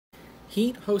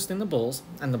Heat hosting the Bulls,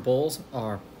 and the Bulls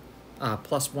are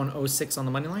plus 106 on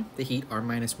the money line. The Heat are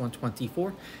minus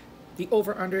 124. The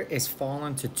over-under is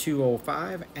fallen to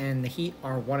 205, and the Heat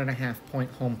are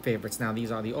 1.5-point home favorites. Now, these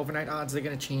are the overnight odds. They're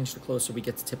going to change the closer we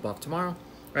get to tip-off tomorrow.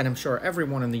 And I'm sure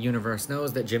everyone in the universe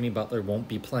knows that Jimmy Butler won't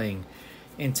be playing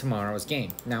in tomorrow's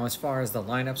game. Now, as far as the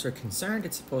lineups are concerned,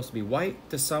 it's supposed to be White,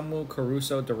 DeSumwu,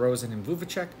 Caruso, DeRozan, and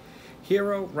Vuvacek,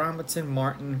 Hero, Robinson,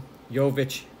 Martin,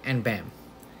 Jovic, and Bam.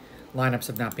 Lineups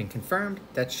have not been confirmed.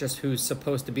 That's just who's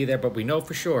supposed to be there, but we know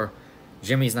for sure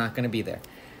Jimmy's not going to be there.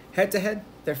 Head-to-head,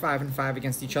 they're 5-5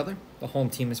 against each other. The home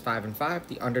team is 5-5.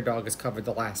 The underdog has covered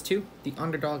the last two. The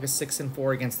underdog is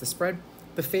 6-4 against the spread.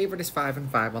 The favorite is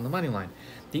 5-5 on the money line.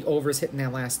 The over is hitting their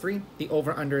last three. The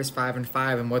over-under is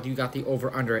 5-5, and whether you got the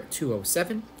over-under at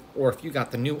 207 or if you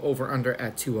got the new over-under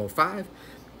at 205,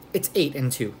 it's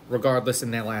 8-2, regardless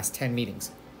in their last 10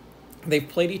 meetings. They've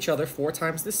played each other 4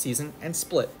 times this season and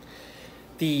split.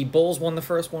 The Bulls won the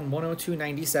first one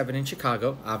 102-97 in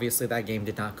Chicago. Obviously, that game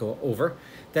did not go over.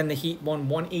 Then the Heat won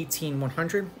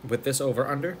 118-100 with this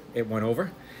over-under. It went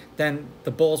over. Then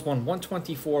the Bulls won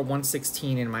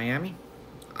 124-116 in Miami.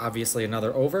 Obviously,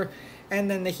 another over. And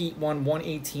then the Heat won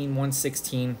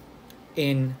 118-116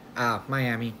 in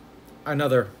Miami.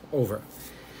 Another over.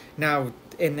 Now,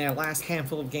 in their last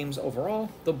handful of games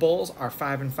overall, the Bulls are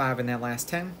 5-5 in their last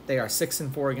 10. They are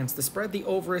 6-4 against the spread. The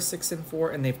over is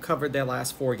 6-4, and they've covered their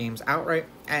last 4 games outright.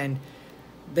 And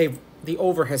the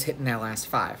over has hit in their last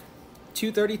 5.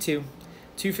 232,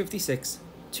 256,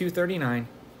 239,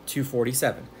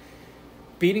 247.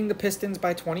 Beating the Pistons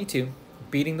by 22,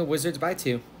 beating the Wizards by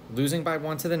 2, losing by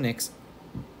 1 to the Knicks,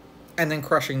 and then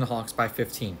crushing the Hawks by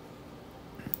 15.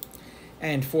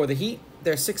 And for the Heat,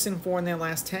 they're 6-4 in their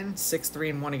last 10,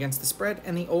 6-3-1 against the spread,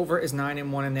 and the over is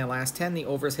 9-1 in their last 10. The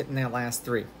over is hitting their last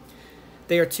 3.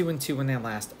 They are 2-2 in their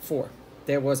last 4.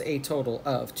 There was a total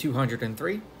of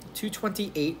 203,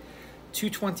 228,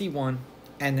 221,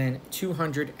 and then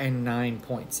 209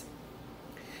 points.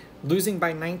 Losing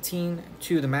by 19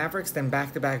 to the Mavericks, then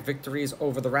back-to-back victories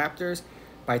over the Raptors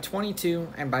by 22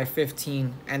 and by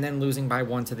 15, and then losing by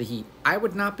 1 to the Heat. I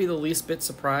would not be the least bit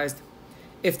surprised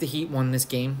if the Heat won this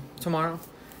game tomorrow.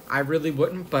 I really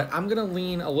wouldn't, but I'm going to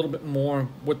lean a little bit more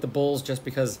with the Bulls just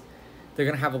because they're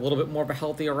going to have a little bit more of a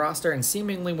healthier roster, and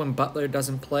seemingly when Butler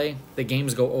doesn't play, the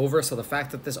games go over, so the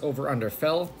fact that this over-under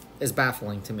fell is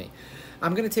baffling to me.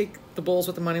 I'm going to take the Bulls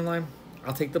with the money line.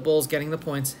 I'll take the Bulls getting the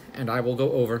points, and I will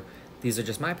go over. These are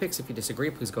just my picks. If you disagree,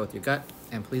 please go with your gut,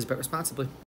 and please bet responsibly.